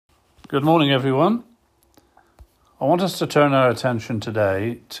Good morning, everyone. I want us to turn our attention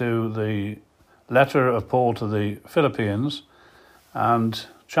today to the letter of Paul to the Philippians, and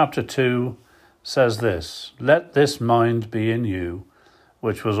chapter 2 says this: "Let this mind be in you,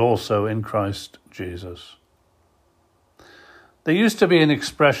 which was also in Christ Jesus." There used to be an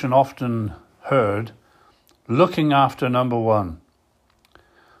expression often heard, looking after number one.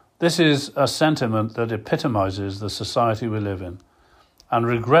 This is a sentiment that epitomizes the society we live in, and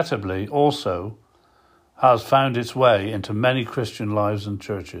regrettably also has found its way into many Christian lives and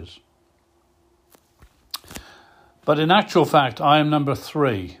churches. But in actual fact, I am number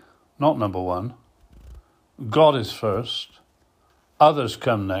 3, not number 1. God is first, others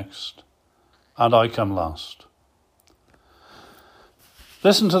come next, and I come last.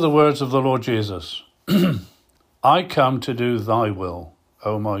 Listen to the words of the Lord Jesus. I come to do thy will,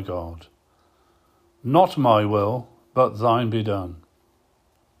 O my God. Not my will, but thine be done.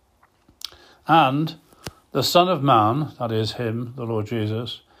 And the Son of Man, that is him, the Lord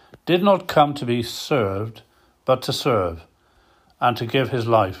Jesus, did not come to be served, but to serve, and to give his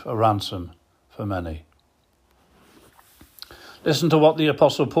life a ransom for many. Listen to what the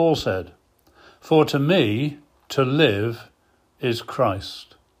Apostle Paul said. For to me, to live is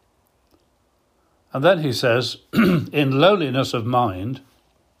Christ. And then he says, in lowliness of mind,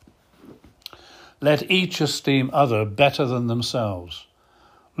 let each esteem other better than themselves.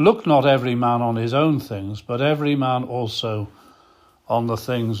 Look not every man on his own things, but every man also on the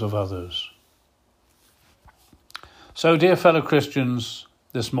things of others. So, dear fellow Christians,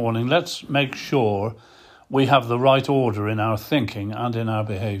 this morning, let's make sure we have the right order in our thinking and in our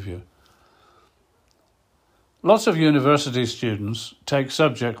behaviour. Lots of university students take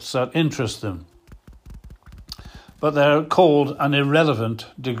subjects that interest them, but they're called an irrelevant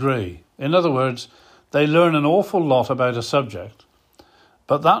degree. In other words, they learn an awful lot about a subject,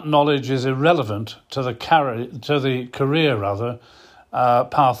 but that knowledge is irrelevant to the career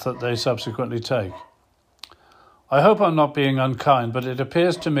path that they subsequently take. I hope I'm not being unkind, but it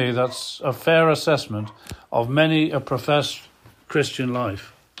appears to me that's a fair assessment of many a professed Christian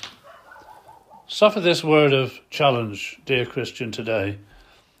life. Suffer this word of challenge, dear Christian, today.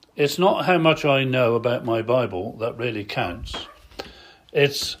 It's not how much I know about my Bible that really counts.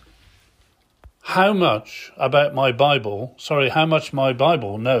 It's how much my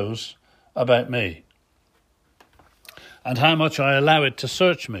Bible knows about me, and how much I allow it to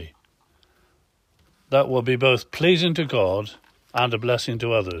search me. That will be both pleasing to God and a blessing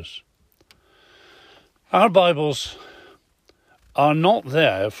to others. Our Bibles are not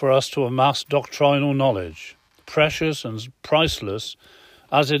there for us to amass doctrinal knowledge, precious and priceless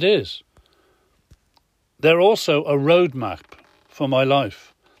as it is. They're also a roadmap for my life,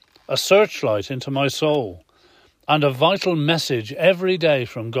 a searchlight into my soul, and a vital message every day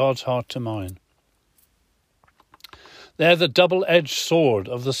from God's heart to mine. They're the double-edged sword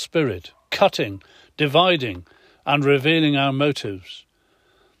of the Spirit, cutting, dividing, and revealing our motives.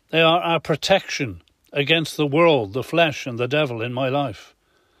 They are our protection against the world, the flesh, and the devil in my life.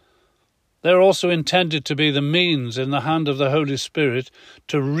 They're also intended to be the means in the hand of the Holy Spirit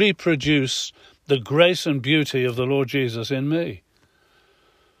to reproduce the grace and beauty of the Lord Jesus in me.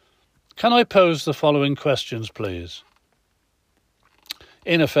 Can I pose the following questions, please?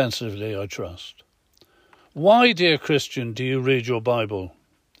 Inoffensively, I trust. Why, dear Christian, do you read your Bible,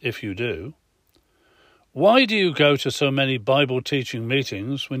 if you do? Why do you go to so many Bible teaching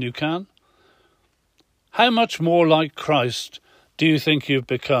meetings when you can? How much more like Christ do you think you've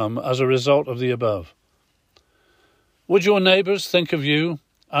become as a result of the above? Would your neighbours think of you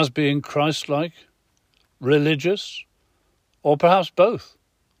as being Christ-like, religious, or perhaps both?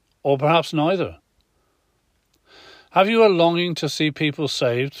 Or perhaps neither? Have you a longing to see people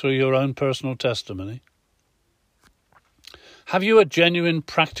saved through your own personal testimony? Have you a genuine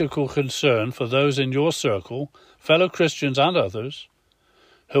practical concern for those in your circle, fellow Christians and others,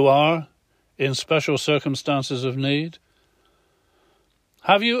 who are in special circumstances of need?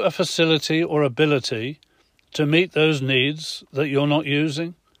 Have you a facility or ability to meet those needs that you're not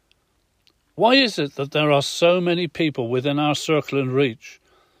using? Why is it that there are so many people within our circle and reach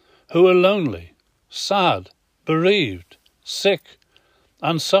who are lonely, sad, bereaved, sick,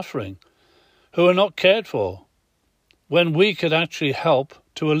 and suffering, who are not cared for, when we could actually help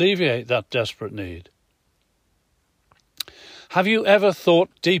to alleviate that desperate need? Have you ever thought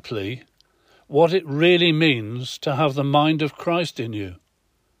deeply what it really means to have the mind of Christ in you?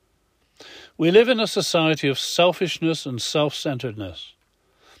 We live in a society of selfishness and self-centeredness.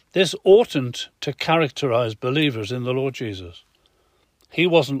 This oughtn't to characterize believers in the Lord Jesus. He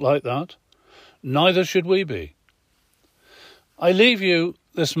wasn't like that. Neither should we be. I leave you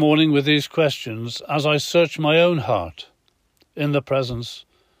this morning with these questions as I search my own heart in the presence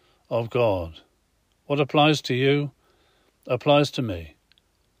of God. What applies to you applies to me.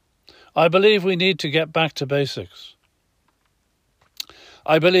 I believe we need to get back to basics.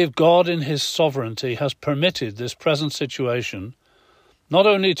 I believe God in his sovereignty has permitted this present situation not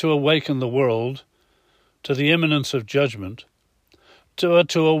only to awaken the world to the imminence of judgment,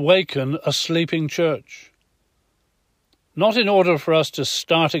 to awaken a sleeping church. Not in order for us to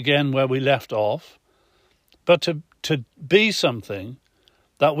start again where we left off, but to be something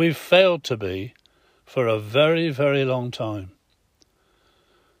that we've failed to be for a very, very long time.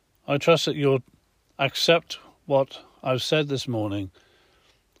 I trust that you'll accept what I've said this morning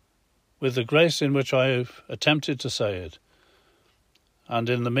with the grace in which I have attempted to say it, and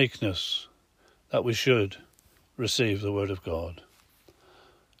in the meekness that we should receive the word of God.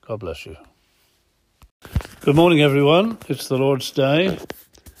 God bless you. Good morning, everyone. It's the Lord's Day,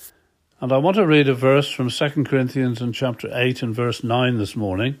 and I want to read a verse from 2 Corinthians in chapter 8 and verse 9 this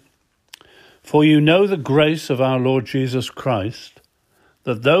morning. For you know the grace of our Lord Jesus Christ,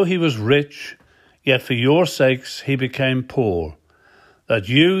 that though he was rich, yet for your sakes he became poor, that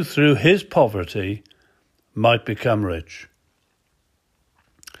you through his poverty might become rich.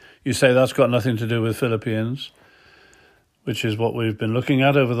 You say that's got nothing to do with Philippians, which is what we've been looking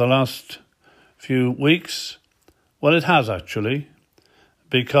at over the last few weeks. Well, it has actually,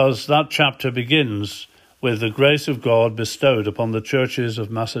 because that chapter begins with the grace of God bestowed upon the churches of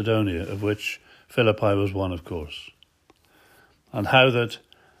Macedonia, of which Philippi was one, of course, and how that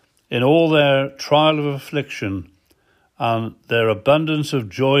in all their trial of affliction and their abundance of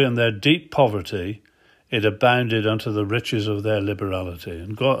joy and their deep poverty, it abounded unto the riches of their liberality.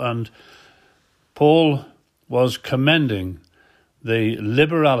 And Paul was commending the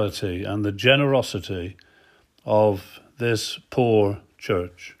liberality and the generosity of this poor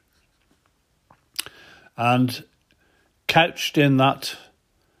church. And couched in that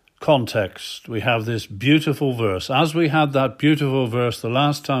context, we have this beautiful verse, as we had that beautiful verse the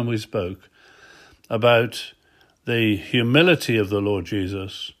last time we spoke about the humility of the Lord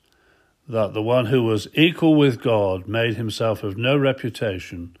Jesus, that the one who was equal with God made himself of no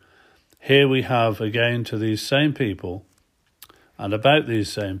reputation. Here we have again to these same people and about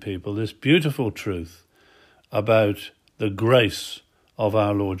these same people this beautiful truth about the grace of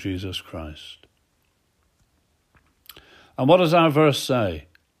our Lord Jesus Christ. And what does our verse say?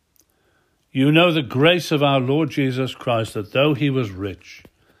 You know the grace of our Lord Jesus Christ, that though he was rich.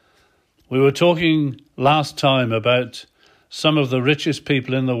 We were talking last time about some of the richest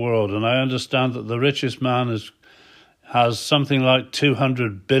people in the world, and I understand that the richest man has something like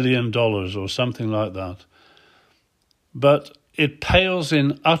 $200 billion or something like that. But it pales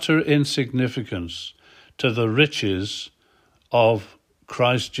in utter insignificance to the riches of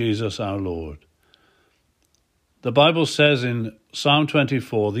Christ Jesus our Lord. The Bible says in Psalm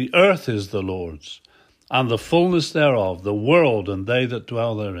 24, the earth is the Lord's, and the fullness thereof, the world and they that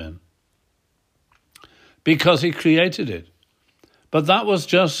dwell therein. Because he created it. But that was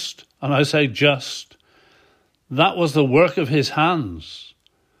just, and I say just, that was the work of his hands.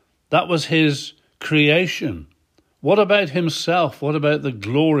 That was his creation. What about himself? What about the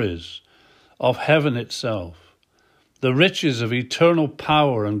glories of heaven itself? The riches of eternal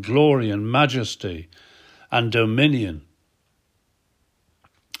power and glory and majesty and dominion.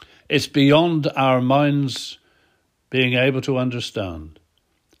 It's beyond our minds being able to understand.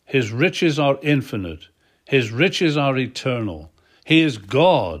 His riches are infinite. His riches are eternal. He is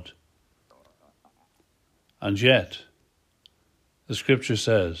God. And yet, the scripture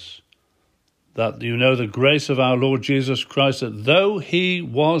says that you know the grace of our Lord Jesus Christ, that though he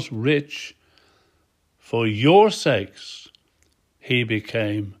was rich, for your sakes he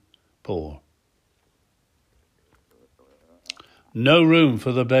became poor. No room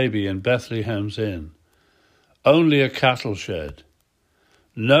for the baby in Bethlehem's inn, only a cattle shed.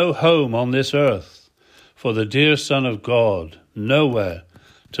 No home on this earth for the dear Son of God, nowhere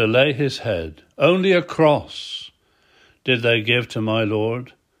to lay his head. Only a cross did they give to my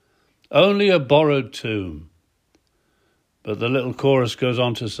Lord, only a borrowed tomb. But the little chorus goes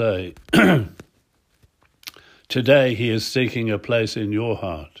on to say, today he is seeking a place in your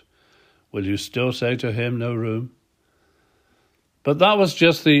heart. Will you still say to him, no room? But that was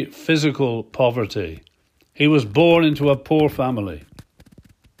just the physical poverty. He was born into a poor family.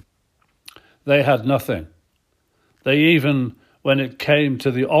 They had nothing. They even, when it came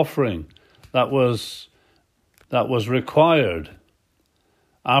to the offering that was required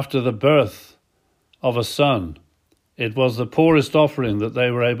after the birth of a son, it was the poorest offering that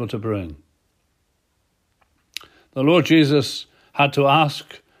they were able to bring. The Lord Jesus had to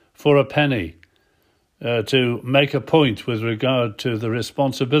ask for a penny to make a point with regard to the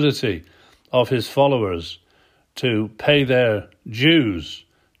responsibility of his followers to pay their dues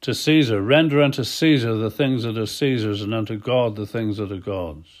to Caesar. Render unto Caesar the things that are Caesar's, and unto God the things that are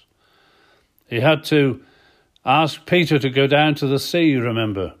God's. He had to ask Peter to go down to the sea,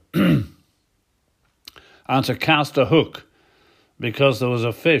 remember, and to cast a hook because there was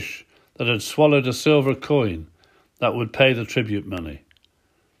a fish that had swallowed a silver coin that would pay the tribute money.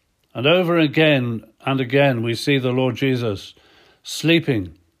 And over again and again we see the Lord Jesus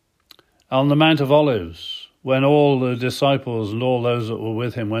sleeping on the Mount of Olives when all the disciples and all those that were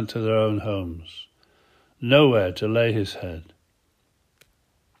with him went to their own homes, nowhere to lay his head.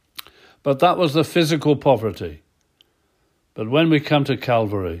 But that was the physical poverty. But when we come to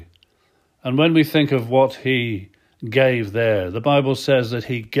Calvary, and when we think of what he gave there, the Bible says that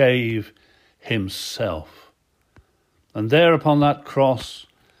he gave himself. And there upon that cross,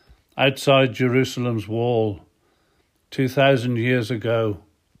 outside Jerusalem's wall, 2,000 years ago,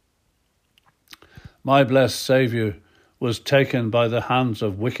 my blessed Saviour was taken by the hands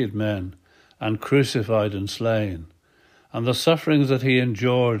of wicked men and crucified and slain. And the sufferings that he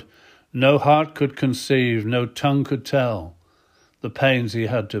endured, no heart could conceive, no tongue could tell the pains he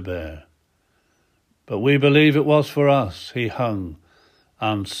had to bear. But we believe it was for us he hung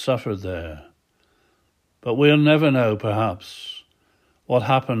and suffered there. But we'll never know, perhaps, what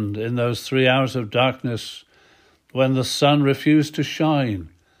happened in those 3 hours of darkness when the sun refused to shine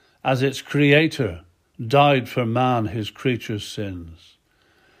as its creator died for man, his creature's sins.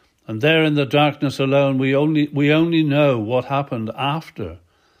 And there in the darkness alone, we only know what happened after,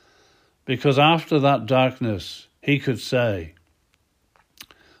 because after that darkness, he could say,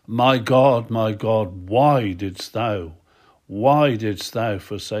 my God, why didst thou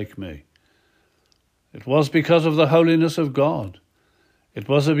forsake me? It was because of the holiness of God. It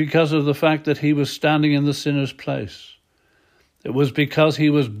wasn't because of the fact that he was standing in the sinner's place. It was because he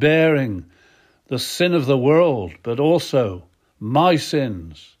was bearing the sin of the world, but also my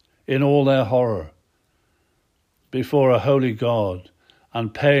sins in all their horror before a holy God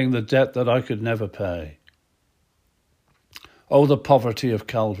and paying the debt that I could never pay. Oh, the poverty of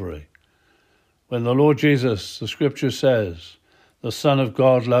Calvary. When the Lord Jesus, the scripture says, the Son of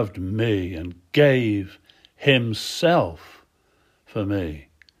God loved me and gave himself for me.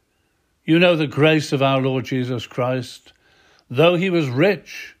 You know the grace of our Lord Jesus Christ. Though he was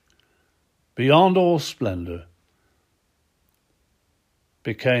rich, beyond all splendor,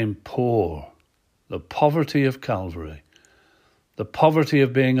 became poor. The poverty of Calvary. The poverty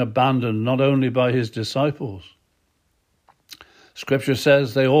of being abandoned not only by his disciples. Scripture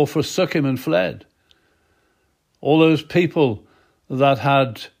says they all forsook him and fled. All those people that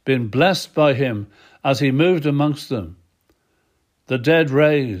had been blessed by him as he moved amongst them, the dead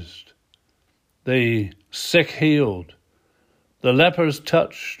raised, the sick healed, the lepers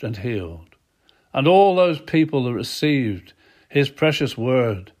touched and healed, and all those people that received his precious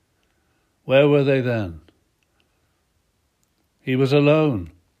word, where were they then? He was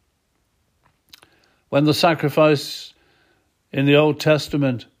alone. When the sacrifice in the Old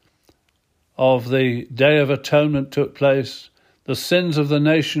Testament of the Day of Atonement took place, the sins of the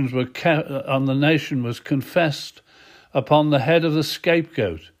nations on the nation was confessed upon the head of the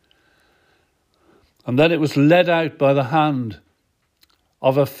scapegoat. And then it was led out by the hand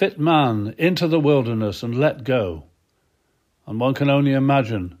of a fit man into the wilderness and let go. And one can only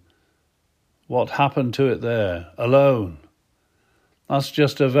imagine what happened to it there, alone. That's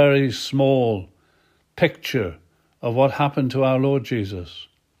just a very small picture of what happened to our Lord Jesus.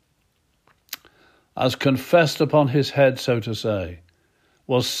 As confessed upon his head, so to say,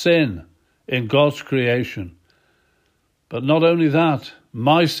 was sin in God's creation. But not only that,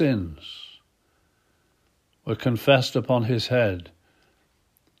 my sins were confessed upon his head.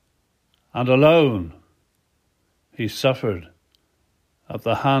 And alone he suffered at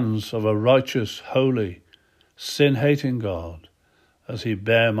the hands of a righteous, holy, sin-hating God as he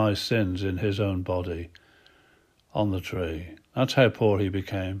bare my sins in his own body on the tree. That's how poor he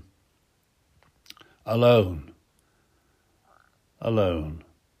became. Alone,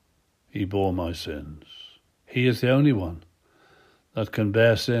 he bore my sins. He is the only one that can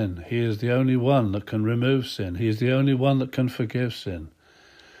bear sin. He is the only one that can remove sin. He is the only one that can forgive sin.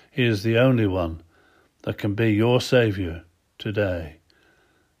 He is the only one that can be your Saviour today.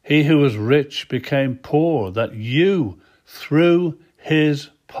 He who was rich became poor, that you, through his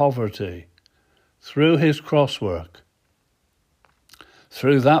poverty, through his crosswork,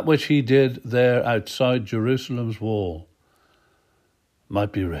 through that which he did there outside Jerusalem's wall,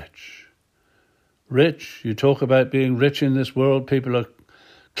 might be rich. Rich, you talk about being rich in this world. People are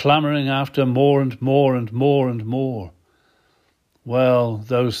clamouring after more and more and more and more. Well,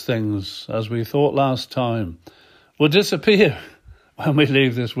 those things, as we thought last time, will disappear when we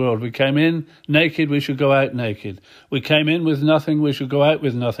leave this world. We came in naked, we should go out naked. We came in with nothing, we should go out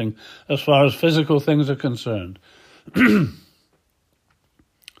with nothing, as far as physical things are concerned.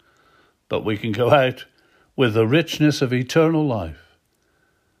 But we can go out with the richness of eternal life.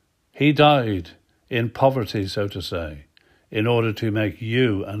 He died in poverty, so to say, in order to make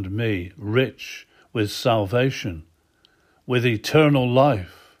you and me rich with salvation, with eternal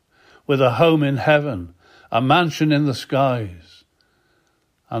life, with a home in heaven, a mansion in the skies,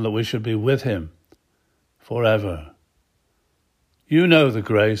 and that we should be with him forever. You know the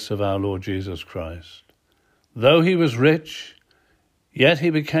grace of our Lord Jesus Christ. Though he was rich, yet he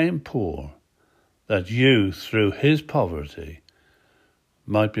became poor, that you, through his poverty,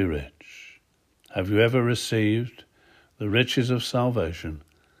 might be rich. Have you ever received the riches of salvation?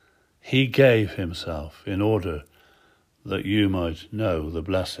 He gave himself in order that you might know the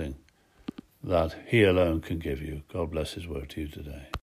blessing that he alone can give you. God bless his word to you today.